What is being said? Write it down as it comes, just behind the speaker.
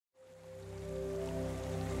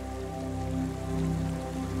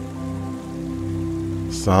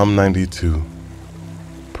Psalm 92.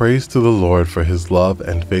 Praise to the Lord for his love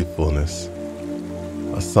and faithfulness.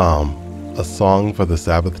 A psalm, a song for the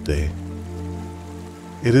Sabbath day.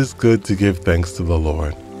 It is good to give thanks to the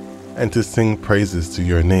Lord, and to sing praises to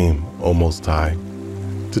your name, O Most High,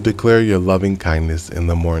 to declare your loving kindness in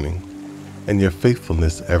the morning, and your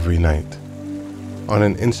faithfulness every night, on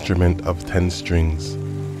an instrument of 10 strings,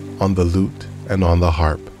 on the lute and on the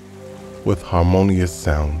harp, with harmonious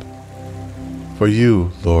sound. For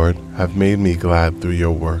you, Lord, have made me glad through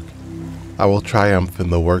your work. I will triumph in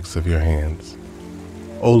the works of your hands.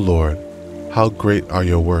 O Lord, how great are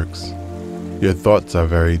your works! Your thoughts are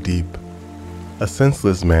very deep. A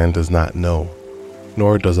senseless man does not know,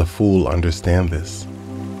 nor does a fool understand this.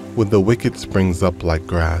 When the wicked springs up like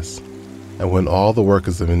grass, and when all the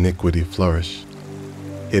workers of iniquity flourish,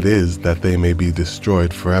 it is that they may be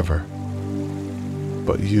destroyed forever.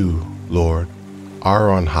 But you, Lord, are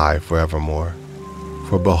on high forevermore.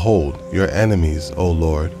 For behold, your enemies, O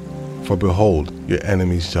Lord, for behold, your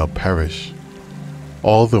enemies shall perish.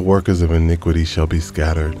 All the workers of iniquity shall be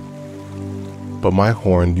scattered. But my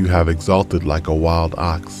horn you have exalted like a wild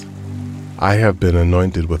ox. I have been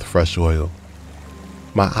anointed with fresh oil.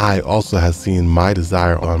 My eye also has seen my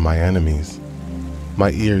desire on my enemies.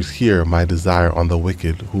 My ears hear my desire on the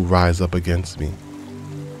wicked who rise up against me.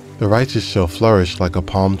 The righteous shall flourish like a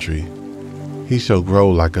palm tree. He shall grow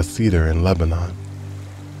like a cedar in Lebanon.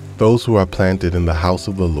 Those who are planted in the house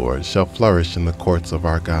of the Lord shall flourish in the courts of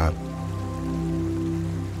our God.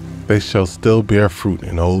 They shall still bear fruit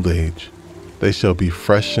in old age. They shall be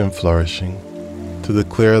fresh and flourishing, to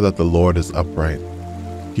declare that the Lord is upright.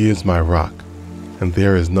 He is my rock, and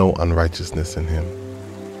there is no unrighteousness in him.